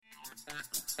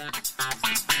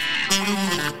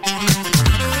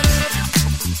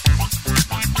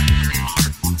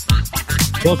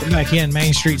Welcome back in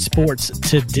Main Street Sports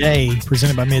Today,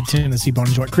 presented by Mid-Tennessee Bone &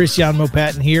 Joint. Christian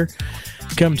Mopatin here,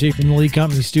 coming to you from the Lee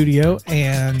Company studio,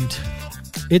 and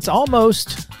it's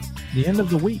almost the end of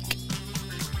the week.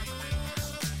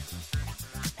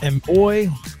 And boy,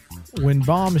 when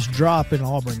bombs drop in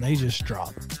Auburn, they just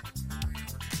drop.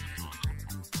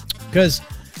 Because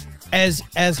as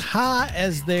high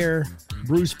as their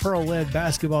Bruce Pearl-led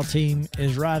basketball team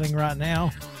is riding right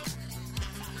now,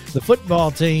 the football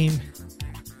team,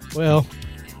 well,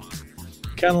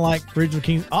 kind of like Original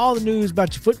King, all the news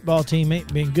about your football team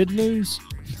ain't been good news.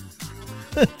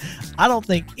 I don't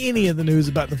think any of the news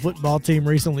about the football team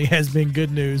recently has been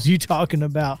good news. You talking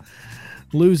about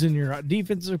losing your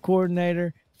defensive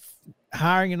coordinator,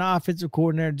 hiring an offensive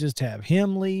coordinator, just to have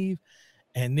him leave,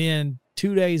 and then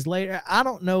 2 days later, I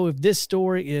don't know if this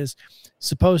story is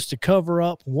supposed to cover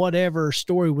up whatever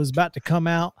story was about to come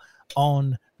out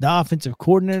on the offensive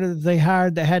coordinator that they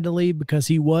hired that had to leave because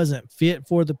he wasn't fit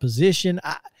for the position.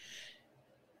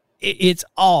 It's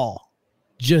all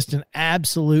just an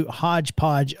absolute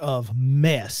hodgepodge of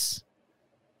mess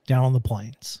down on the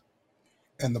plains.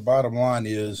 And the bottom line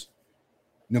is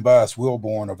Nebias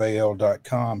Wilborn of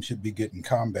AL.com should be getting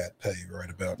combat pay right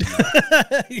about now.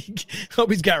 Hope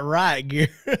he's got riot gear.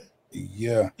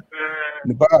 Yeah.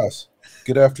 Nebias,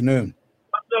 good afternoon.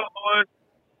 What's up, boys?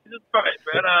 Just right,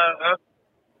 man. I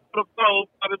put a poll.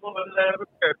 I've been wanting to have a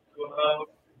question.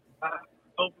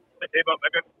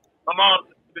 I'm on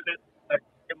this.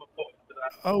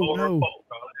 Oh, no.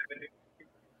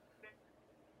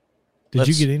 Did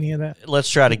you get any of that? Let's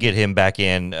try to get him back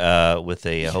in with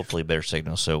a hopefully better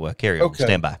signal. So carry on. Okay.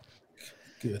 Stand by.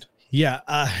 Good. Yeah.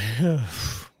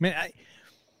 Man,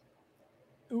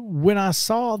 when I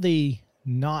saw the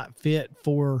not fit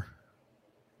for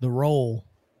the role,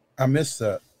 I missed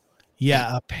that.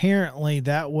 yeah, apparently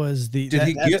that was the. Did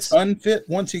he get unfit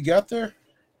once he got there?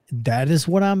 That is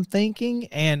what I'm thinking.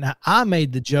 And I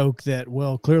made the joke that,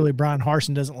 well, clearly Brian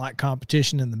Harsin doesn't like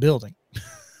competition in the building.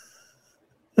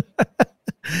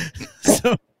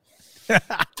 So,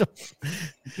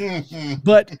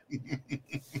 but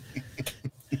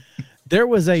there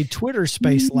was a Twitter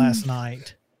space last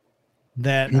night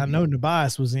that I know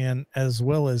Nebias was in, as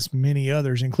well as many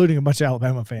others, including a bunch of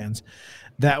Alabama fans.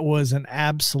 That was an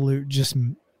absolute just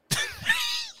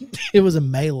it was a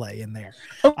melee in there.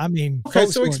 I mean, okay,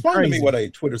 so explain to me what a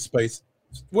Twitter space,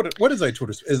 what is a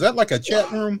Twitter space? Is that like a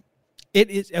chat room? It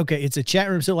is. Okay. It's a chat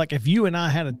room. So like if you and I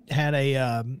had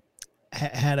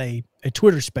a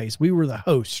Twitter space, we were the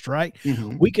host, right?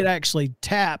 Mm-hmm. We could actually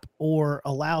tap or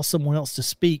allow someone else to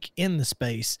speak in the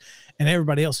space and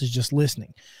everybody else is just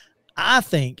listening. I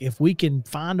think if we can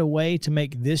find a way to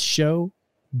make this show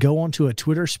go onto a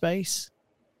Twitter space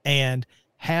and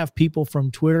have people from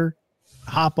Twitter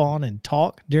hop on and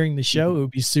talk during the show, it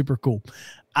would be super cool.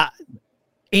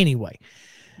 Anyway,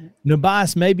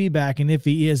 Nebias may be back, and if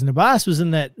he is, Nebias was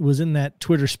in that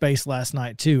Twitter space last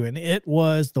night too, and it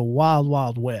was the wild,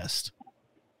 wild west.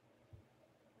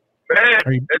 Man,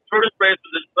 that Twitter space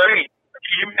is insane. Can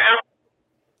you hear me now?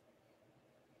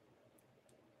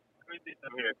 Let me see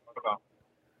something here. Hold on.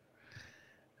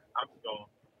 I'm going.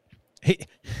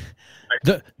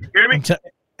 You hear me?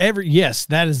 Yes,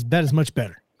 that is much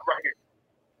better. Right here.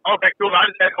 Okay, cool. I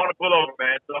just had to pull over,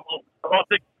 man. So I'm on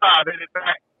 65, headed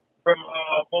back from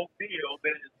Mobile.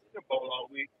 Been in the Super Bowl all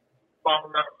week,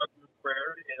 following out Rutgers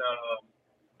Prairie, and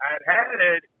I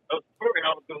had a story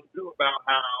I was going to do about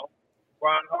how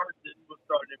Brian Harsin was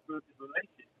starting to improve his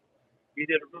relationship. He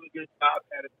did a really good job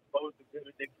at it, both of him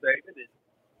and Nick Saban,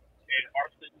 and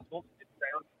Harsin it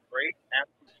sounds great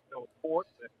after the report.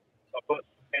 A bunch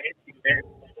of fans, he had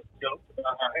jokes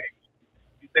about how, hey,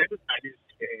 you say this idea,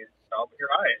 and here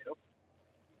I am.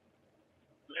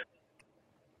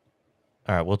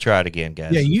 All right, we'll try it again,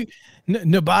 guys. Yeah,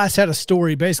 Nebias had a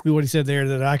story. Basically, what he said there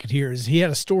that I could hear is he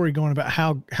had a story going about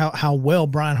how well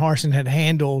Brian Harsin had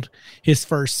handled his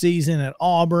first season at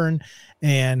Auburn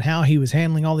and how he was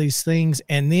handling all these things.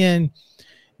 And then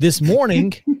this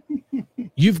morning,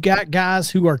 you've got guys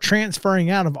who are transferring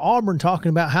out of Auburn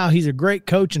talking about how he's a great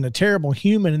coach and a terrible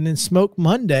human. And then Smoke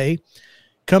Monday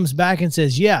comes back and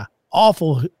says, yeah,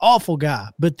 awful guy.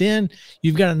 But then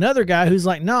you've got another guy who's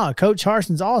like, nah, Coach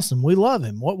Harsin's awesome. We love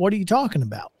him. What are you talking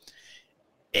about?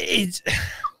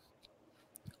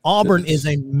 Auburn is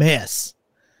a mess.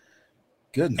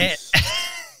 Goodness.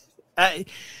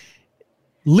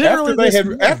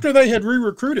 Literally after they had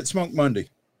re-recruited Smoke Monday.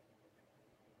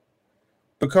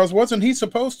 Because wasn't he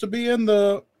supposed to be in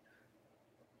the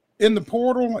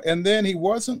portal and then he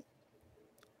wasn't?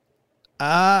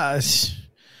 I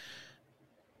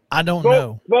don't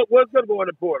know. Smoke was going to go in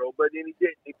the portal, but then he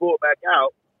didn't. He pulled back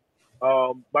out.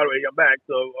 By the way, I'm back.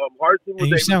 So Harsin was And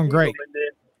you able sound to keep great. him, and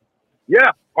then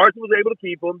Harsin was able to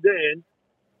keep him. Then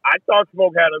I thought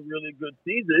Smoke had a really good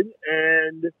season,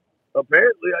 and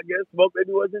apparently, I guess Smoke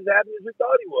maybe wasn't as happy as we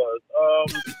thought he was.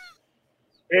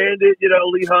 And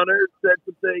Lee Hunter said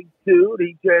some things too.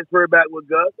 He transferred back with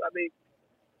Gus. I mean,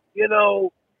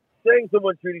 saying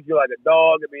someone treated you like a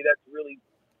dog, I mean, that's really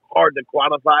hard to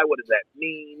quantify. What does that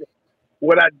mean?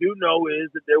 What I do know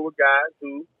is that there were guys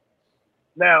who,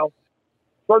 now,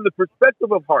 from the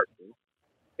perspective of Harsin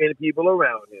and the people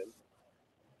around him,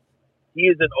 he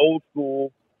is an old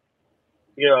school,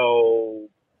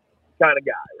 kind of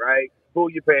guy, right? Pull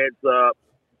your pants up,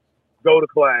 go to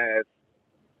class,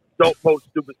 don't post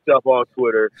stupid stuff on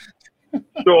Twitter,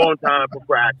 show on time for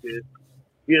practice,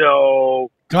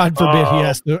 God forbid he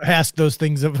has to ask those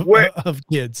things of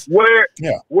kids. Wear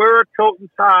a coat and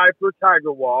tie for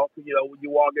Tiger Walk, when you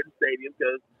walk in the stadium,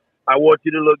 because I want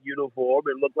you to look uniform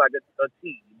and look like a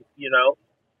team,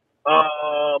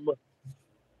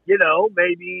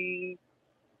 maybe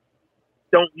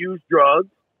don't use drugs,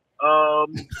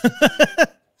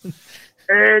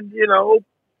 and,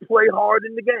 play hard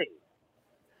in the game.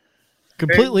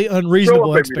 Completely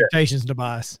unreasonable expectations,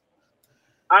 Tobias.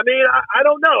 I mean, I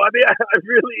don't know. I mean,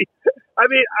 and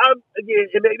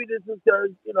maybe this is because,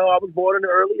 I was born in the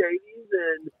early 80s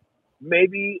and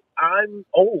maybe I'm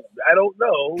old. I don't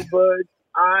know. But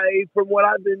from what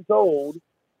I've been told,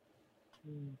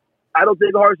 I don't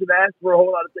think Harsin asked for a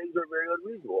whole lot of things that are very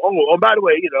unreasonable. Oh, by the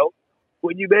way,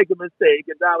 when you make a mistake,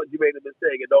 acknowledge you made a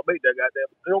mistake and don't make that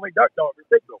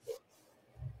mistake no more.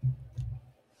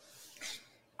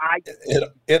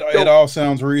 It all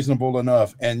sounds reasonable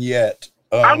enough, and yet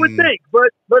I would think,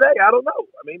 but hey, I don't know.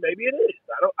 I mean, maybe it is.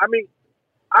 I'm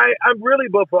really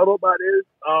befuddled by this.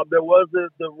 There was the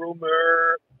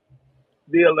rumor,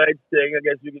 the alleged thing. I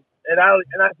guess you could, and I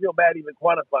feel bad even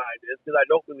quantifying this because I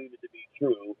don't believe it to be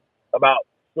true about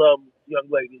some young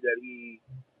lady that he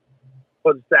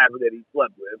was a staffer that he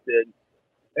slept with,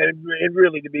 and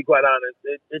really, to be quite honest,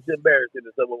 it's embarrassing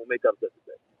that someone will make up such a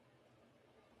thing.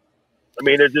 I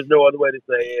mean, there's just no other way to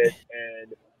say it,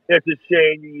 and it's a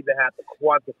shame you even have to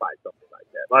quantify something like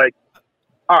that. Like,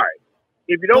 all right,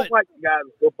 if you don't like the guy in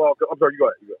the football, I'm sorry, you go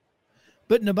ahead.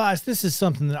 But Tobias, this is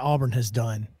something that Auburn has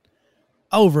done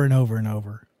over and over and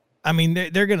over. I mean,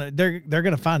 they're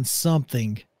gonna find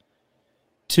something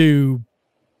to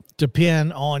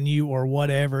depend on you or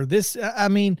whatever.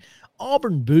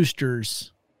 Auburn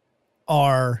boosters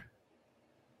are.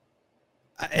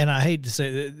 And I hate to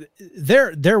say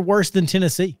that they're worse than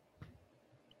Tennessee,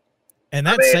 and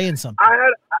that's saying something.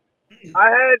 I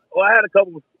had a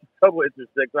couple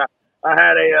interesting. I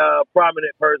had a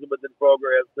prominent person within the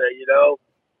program say,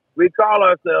 we call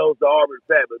ourselves the Auburn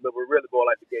family, but we're really more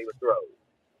like the Game of Thrones.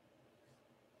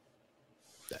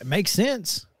 That makes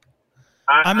sense.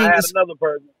 I had another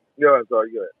person. I'm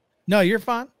sorry. Go ahead. No, you're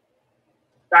fine.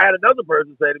 I had another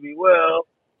person say to me, "Well,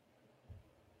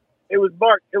 it was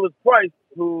Price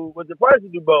who was the Price or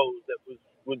DuBose that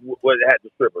was had the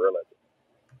stripper allegedly."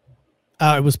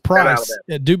 It was Price.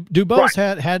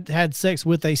 DuBose had sex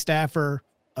with a staffer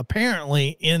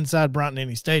apparently inside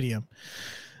Bryant-Denny Stadium.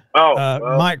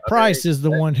 Mike Price is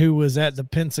the one who was at the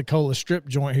Pensacola strip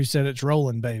joint who said it's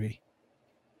rolling, baby.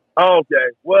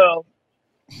 Okay, well,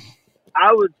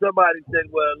 somebody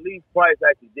said, well, at least Price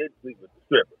actually did sleep with the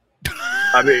stripper.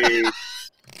 I mean,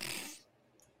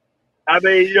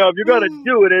 if you're gonna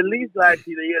do it, at least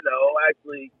actually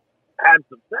have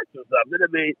some sex or something. I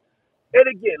mean, and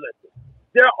again, listen,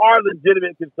 there are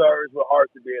legitimate concerns with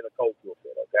Harsin being a cultural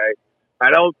fit. Okay,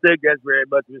 I don't think that's very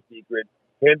much of a secret,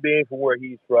 him being from where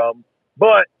he's from.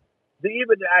 But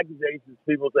even the accusations,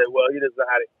 people say, well, he doesn't know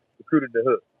how to recruit in the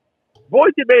hood.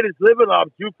 Boise made his living off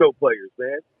JUCO players,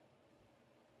 man.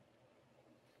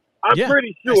 I'm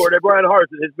pretty sure that Brian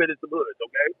Harsin has been in some hoods,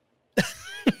 okay?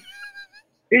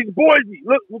 He's Boise.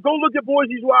 Go look at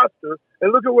Boise's roster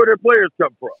and look at where their players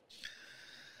come from.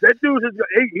 That dude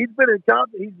he's been in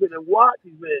Compton, he's been in Watts,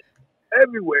 he's been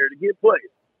everywhere to get players.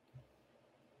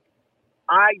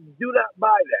 I do not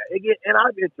buy that. Again, and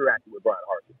I've interacted with Brian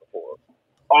Harsin before.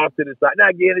 Often inside. Now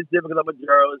again, it's difficult. I'm a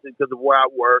journalist and because of where I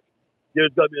work.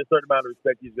 There's going to be a certain amount of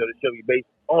respect he's going to show you based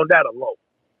on that alone.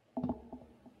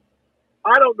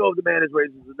 I don't know if the man is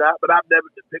racist or not, but I've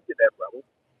never depicted that from him.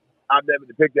 I've never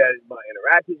depicted that in my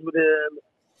interactions with him,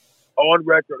 on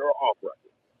record or off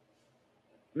record.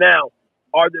 Now,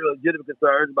 are there legitimate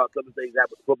concerns about some of the things that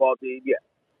happen with the football team? Yeah.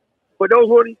 But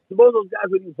most of those guys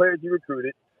were even players he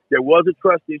recruited. There was a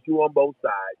trust issue on both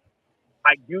sides.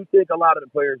 I do think a lot of the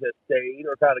players that stayed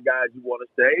are kind of guys you want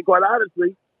to stay. And quite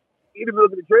honestly, even if you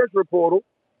look at the transfer portal,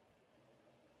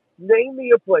 name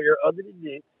me a player other than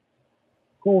Nick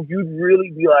who you'd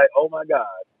really be like, oh my God,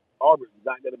 Auburn's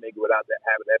not going to make it without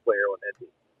having that player on that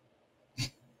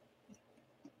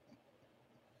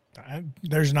team.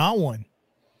 There's not one.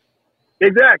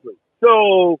 Exactly.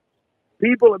 So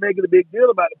people are making a big deal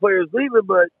about the players leaving,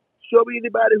 but show me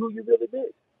anybody who you really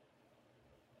miss.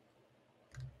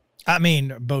 I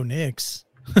mean, Bo Nix,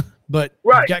 but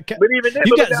right. but even then,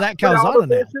 you got Zach Calzada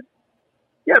now.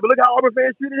 Yeah, but look how Auburn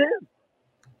fans treated him.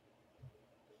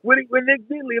 When Nick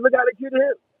did leave, look how they treated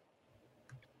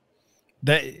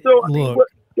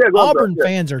him. Auburn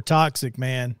fans are toxic,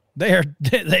 man.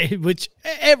 Which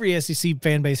every SEC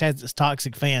fan base has its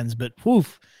toxic fans, but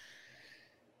woof.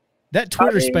 That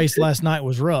Twitter space last night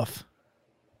was rough.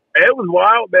 It was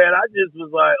wild, man. I just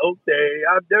was like, okay.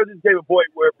 There just came a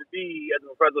point where, for me, as a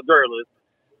professional journalist,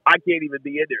 I can't even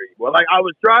be in there anymore. Like, I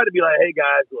was trying to be like, hey,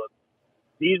 guys, look,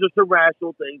 these are some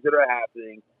rational things that are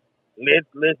happening. Let's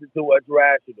listen to what's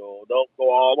rational. Don't go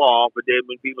all off. But then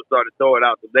when people started throwing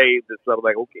out some names and stuff, I'm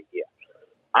like, okay, yeah,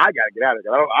 I got to get out of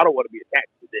it. I don't want to be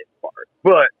attached to this part.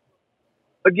 But,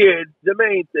 again, the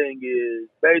main thing is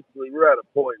basically we're at a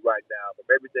point right now, from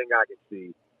everything I can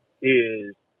see,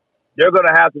 is they're going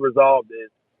to have to resolve this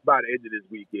by the end of this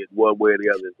weekend, one way or the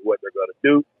other, is what they're going to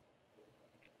do.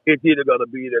 It's either going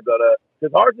to be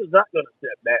because Harsin's not going to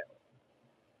step down.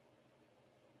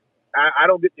 I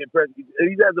don't get the impression,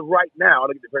 he's as of right now, I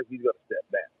don't get the impression he's going to step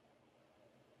down.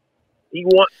 He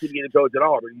wants to be the coach at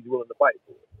Auburn. He's willing to fight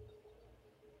for it.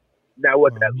 Now,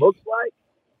 what that looks like,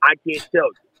 I can't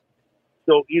tell you.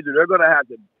 So either they're going to have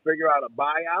to figure out a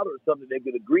buyout or something they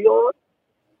can agree on,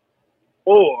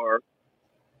 or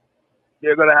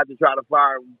they're going to have to try to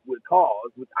fire him with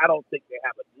cause, which I don't think they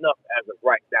have enough as of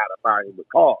right now to fire him with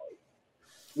cause,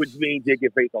 which means they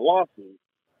can face a lawsuit,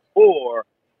 or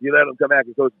you let him come back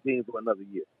and coach the team for another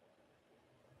year.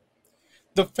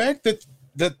 The fact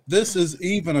that this is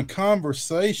even a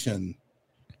conversation,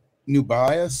 New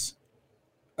Bias,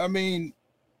 I mean,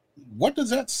 what does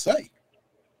that say?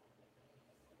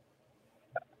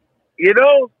 You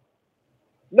know,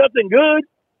 nothing good.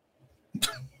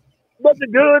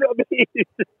 Nothing good. I mean,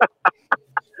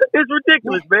 it's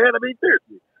ridiculous, man. I mean,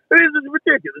 seriously. This is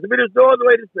ridiculous. I mean, there's no other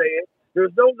way to say it.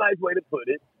 There's no nice way to put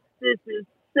it. This is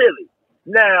silly.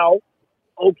 Now,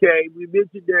 okay, we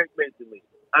mentioned Derek Mason leaving.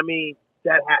 I mean,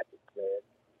 that happens, man.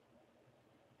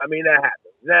 I mean, that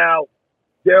happens. Now,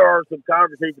 there are some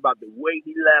conversations about the way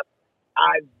he left.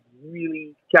 I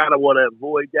really kind of want to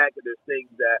avoid that because there's things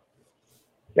that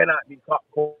cannot be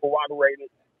corroborated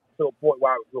to a point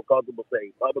where I would feel comfortable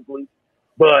saying publicly.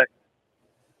 But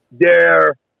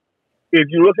if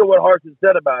you look at what Harsin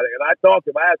said about it, and I talked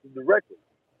to him, I asked him directly,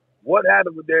 what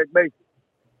happened with Derek Mason?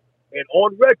 And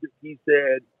on record, he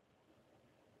said,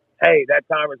 hey, that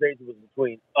conversation was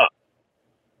between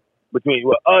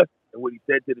us and what he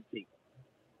said to the team.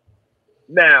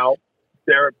 Now,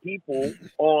 there are people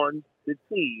on the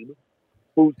team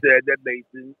who said that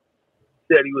Mason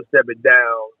said he was stepping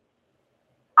down.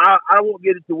 I won't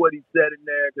get into what he said in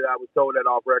there because I was told that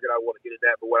off record. I won't get into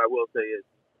that, but what I will say is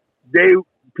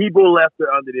people left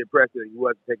her under the impression that he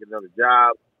wasn't taking another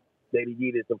job, that he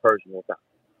needed some personal time.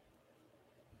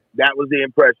 That was the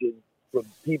impression from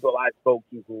people I spoke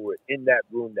to who were in that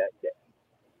room that day.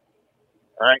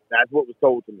 All right? That's what was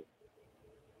told to me.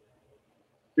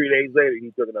 3 days later,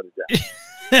 he took another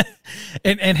job.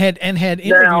 and had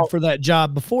interviewed for that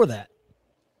job before that.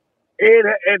 And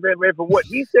from what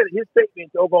he said, his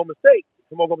statement to Oklahoma State,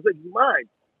 keep in mind,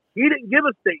 he didn't give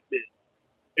a statement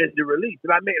in the release.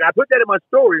 And I put that in my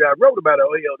story that I wrote about it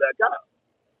on AL.com.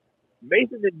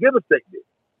 Mason didn't give a statement.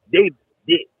 Davis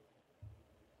did.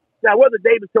 Now, whether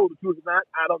Davis told the truth or not,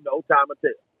 I don't know. Time will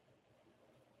tell.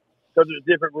 Because there's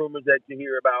different rumors that you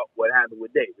hear about what happened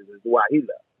with Davis as to why he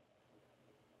left.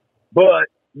 But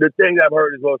the thing I've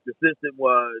heard is most consistent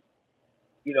was,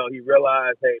 you know, he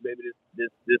realized, hey, maybe this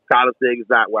kind of thing is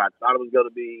not what I thought it was going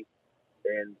to be,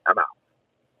 and I'm out.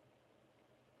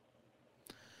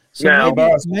 So now,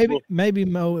 maybe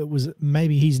Mo,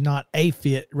 maybe he's not a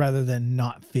fit rather than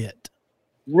not fit.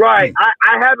 Right.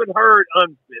 I haven't heard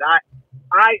unfit. I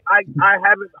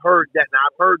haven't heard that. Now,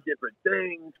 I've heard different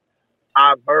things.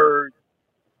 I've heard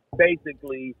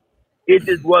basically it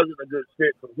just wasn't a good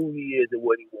fit for who he is and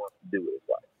what he wants to do with his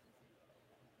life.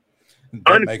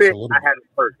 Unfit, I haven't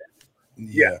heard that.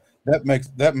 Yeah,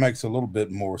 that makes a little bit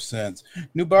more sense.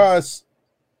 Nubas,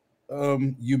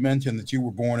 you mentioned that you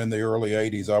were born in the early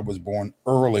 80s. I was born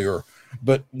earlier.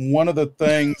 But one of the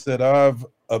things that I've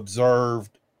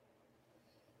observed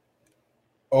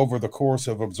over the course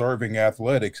of observing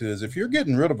athletics is if you're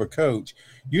getting rid of a coach,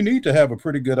 you need to have a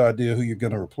pretty good idea who you're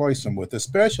going to replace him with,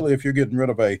 especially if you're getting rid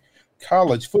of a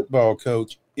college football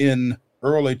coach in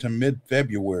early to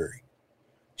mid-February.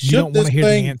 You don't want to hear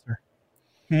the answer.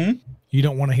 Hmm? You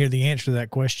don't want to hear the answer to that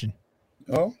question.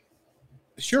 Oh,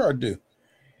 sure I do.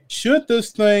 Should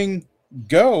this thing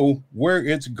go where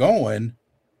it's going,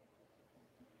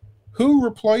 who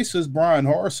replaces Brian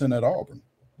Harsin at Auburn?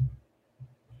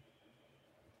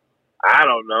 I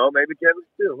don't know. Maybe Kevin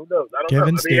Steele. Who knows? I don't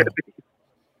Kevin know. Steele.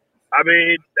 I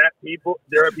mean,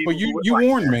 there are people. Well, you like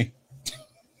warned that. me.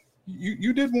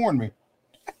 You did warn me.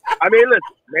 I mean,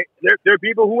 listen. There are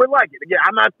people who would like it. Again,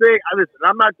 I'm not saying. Listen,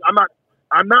 I'm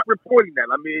not reporting that.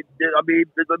 Let me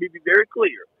be very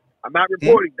clear. I'm not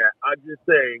reporting that. I'm just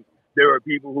saying there are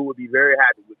people who would be very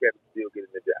happy with Kevin Steele getting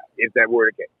the job if that were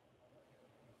the case.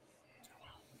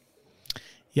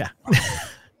 Yeah.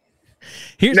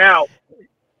 Now,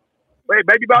 wait,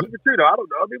 maybe Bobby Petrino. I don't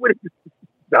know. I mean, what?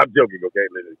 I'm joking. Okay,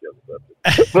 literally joking.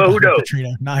 But who knows?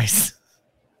 Petrino, nice.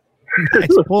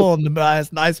 Nice pull on the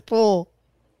bias. Nice pull.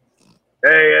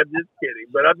 Hey, I'm just kidding.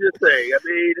 But I'm just saying. I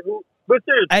mean, but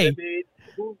seriously, Hey. I mean,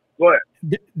 go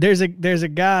ahead. There's a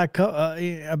guy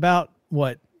about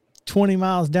 20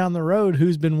 miles down the road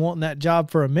who's been wanting that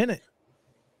job for a minute.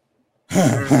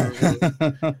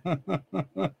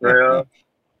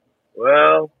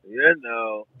 Well, you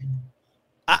know,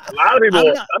 a lot of people.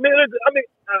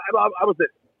 I would say,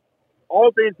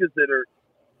 all things considered,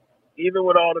 even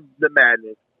with all the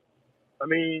madness, I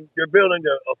mean, you're building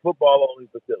a football-only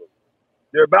facility.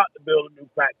 They're about to build a new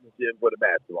practice gym for the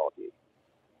basketball team.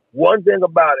 One thing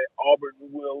about it, Auburn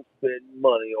will spend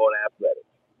money on athletics,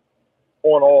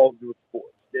 on all the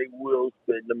sports. They will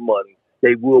spend the money.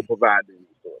 They will provide the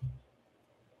resources.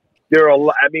 There are a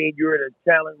lot. I mean, you're in a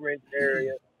talent-rich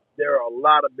area. There are a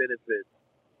lot of benefits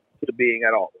to being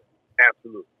at Auburn.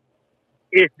 Absolutely.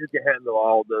 If you can handle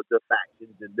all the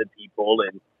factions and the people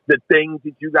and the things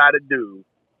that you got to do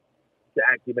to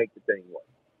actually make the thing work.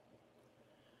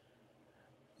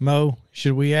 Mo,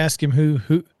 should we ask him who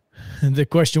the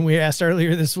question we asked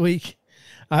earlier this week?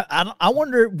 I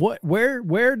wonder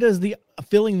where does the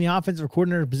filling the offensive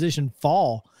coordinator position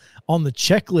fall on the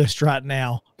checklist right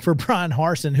now for Brian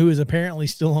Harsin, who is apparently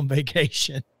still on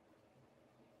vacation?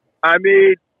 I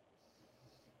mean,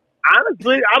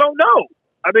 honestly, I don't know.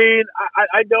 I mean,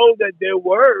 I know that there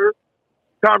were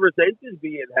conversations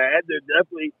being had. There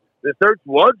definitely, the search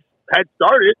had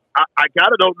started. I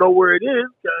kind of don't know where it is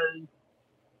because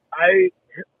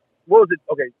what was it?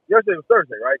 Okay, yesterday was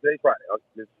Thursday, right? Today's Friday. I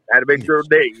just had to make sure of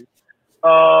days.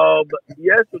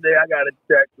 Yesterday I got a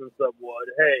text from someone,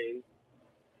 hey,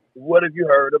 what have you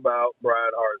heard about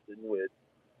Brian Harsin with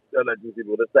Electric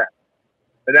People to Staff?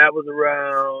 And that was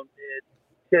around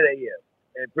 10 a.m.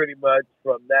 And pretty much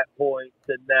from that point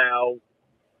to now,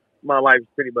 my life's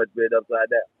pretty much been upside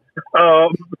down.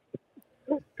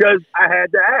 Because I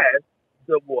had to ask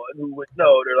someone who would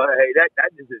know. They're like, hey, that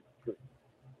just isn't true.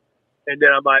 And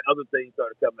then other things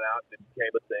started coming out. And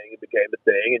it became a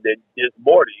thing. And then this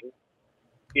morning,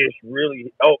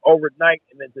 really, overnight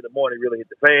and into the morning, really hit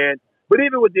the fan. But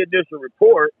even with the initial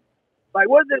report, like,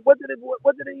 what did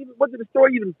the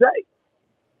story even say?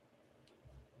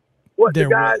 What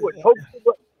did it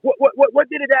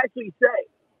actually say?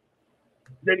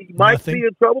 That he might be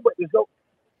in trouble, but there's no.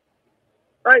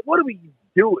 All right, what are we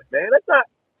doing, man? That's not.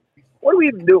 What are we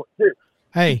even doing? Seriously.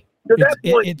 Hey,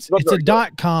 it's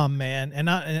a .com, man, and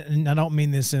I don't mean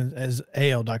this as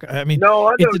AL.com. I mean,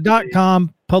 it's a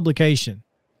 .com publication.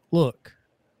 Look,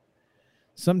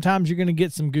 sometimes you're going to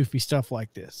get some goofy stuff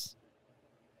like this.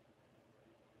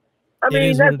 I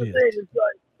mean, that's the thing.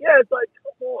 It's like,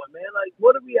 come on, man. Like,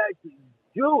 what are we actually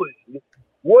doing?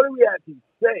 What are we actually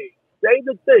saying? Say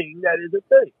the thing that is a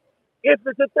thing. If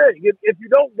it's a thing. If you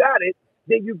don't got it,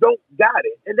 then you don't got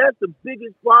it. And that's the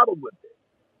biggest problem with it.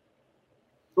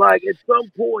 Like, at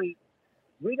some point,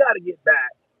 we got to get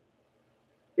back.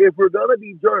 If we're going to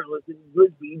be journalists, and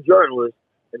let's be journalists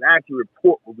and actually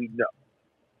report what we know.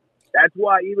 That's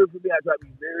why, even for me, I try to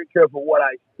be very careful what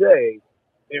I say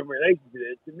in relation to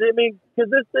this. I mean,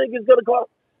 because this thing is going to cost.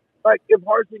 Like, if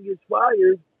Harsin gets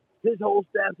fired, his whole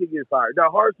staff can get fired. Now,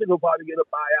 Harsin will probably get a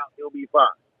buyout. He'll be fine.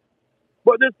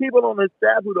 But there's people on his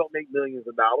staff who don't make millions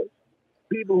of dollars.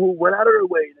 People who went out of their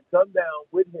way to come down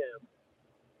with him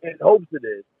in hopes of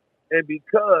this. And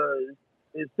because,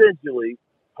 essentially,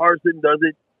 Harsin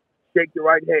doesn't shake the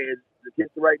right hands to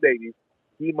kiss the right babies,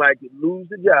 he might lose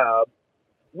the job,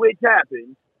 which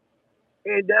happens.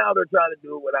 And now they're trying to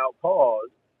do it with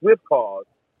cause,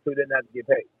 so he doesn't have to get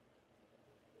paid.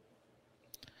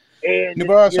 And I'm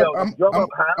going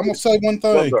to say one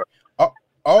thing.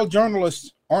 all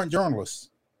journalists aren't journalists.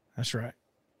 That's right.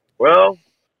 Well,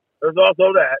 there's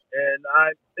also that. And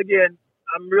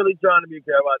I'm really trying to be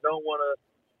careful. I don't want to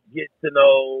get to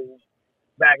know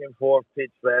back and forth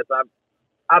pitch fest.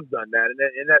 I've done that,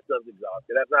 and that stuff's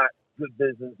exhausting. That's not good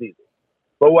business either.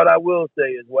 But what I will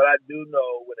say is what I do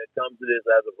know when it comes to this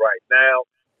as of right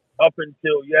now, up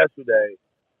until yesterday,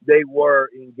 they were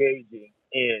engaging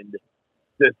in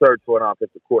the search for an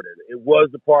offensive coordinator. It was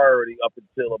the priority up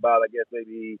until about, I guess,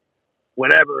 maybe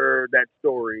whenever that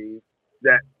story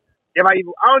that I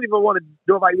don't even want to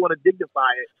know if I want to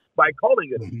dignify it by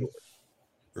calling it a story.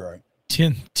 Right.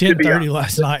 10:30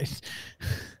 last night.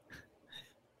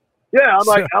 Yeah, I'm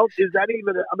like, is that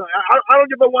even? I don't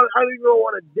even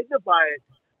want to dignify it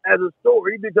as a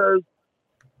story because,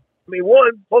 I mean,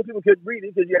 one, most people couldn't read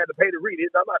it because you had to pay to read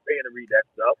it. I'm not paying to read that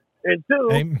stuff. And two,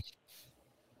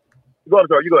 go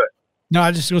ahead. No,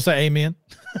 I just gonna say amen.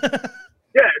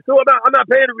 Yeah, so I'm not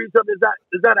paying to read something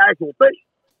that's not an actual thing.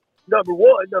 Number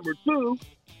one. Number two,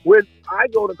 when I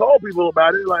go to call people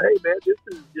about it, like, hey man, this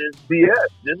is just BS.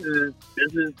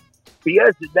 This is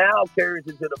BS. It now carries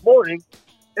into the morning,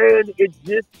 and it's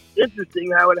just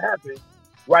interesting how it happened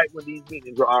right when these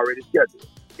meetings were already scheduled.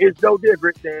 It's no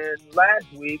different than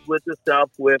last week with the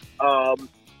stuff with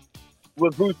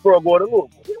Bruce Pearl going to Louisville.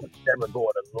 He was never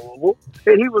going to Louisville,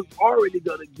 and he was already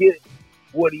going to get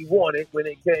what he wanted when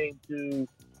it came to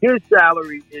his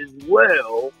salary as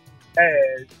well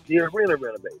as the arena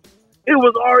renovation. It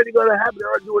was already going to happen. They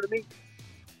already doing the meeting.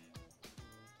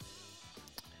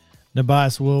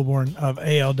 Nebias Wilborn of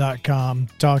AL.com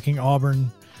talking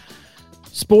Auburn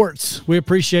sports. We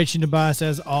appreciate you, Nebias,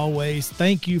 as always.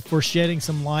 Thank you for shedding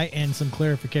some light and some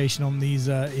clarification on these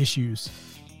issues.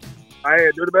 I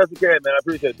do the best I can, man. I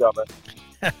appreciate y'all, man.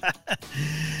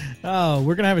 Oh,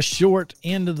 we're going to have a short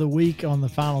end of the week on the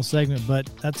final segment, but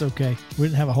that's okay. We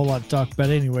didn't have a whole lot to talk about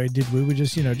anyway, did we? We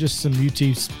just, just some UT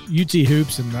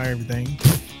hoops and everything.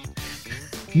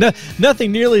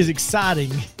 Nothing nearly as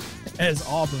exciting as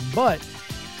Auburn, but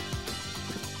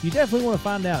you definitely want to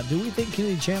find out, do we think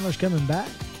Kennedy Chandler's coming back?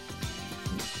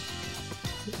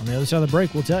 On the other side of the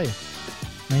break, we'll tell you.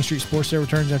 Main Street Sports Day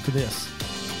returns after this.